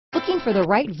Looking for the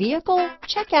right vehicle?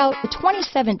 Check out the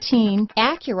 2017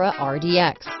 Acura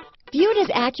RDX. Viewed as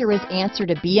Acura's answer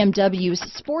to BMW's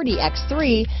sporty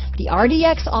X3, the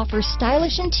RDX offers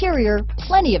stylish interior,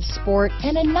 plenty of sport,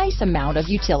 and a nice amount of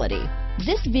utility.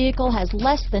 This vehicle has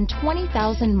less than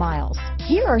 20,000 miles.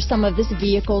 Here are some of this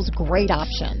vehicle's great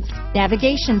options: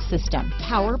 navigation system,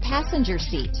 power passenger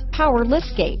seat, power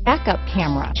liftgate, backup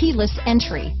camera, keyless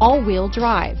entry, all-wheel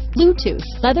drive, Bluetooth,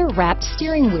 leather-wrapped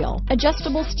steering wheel,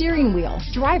 adjustable steering wheel,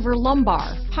 driver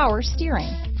lumbar, power steering,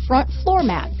 front floor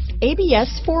mats,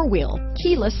 ABS four-wheel,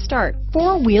 keyless start,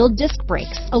 four-wheel disc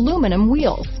brakes, aluminum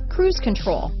wheels, cruise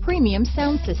control, premium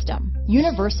sound system,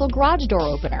 universal garage door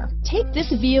opener. Take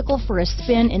this vehicle for a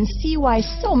spin and see why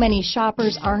so many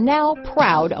shoppers are now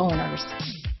proud owners.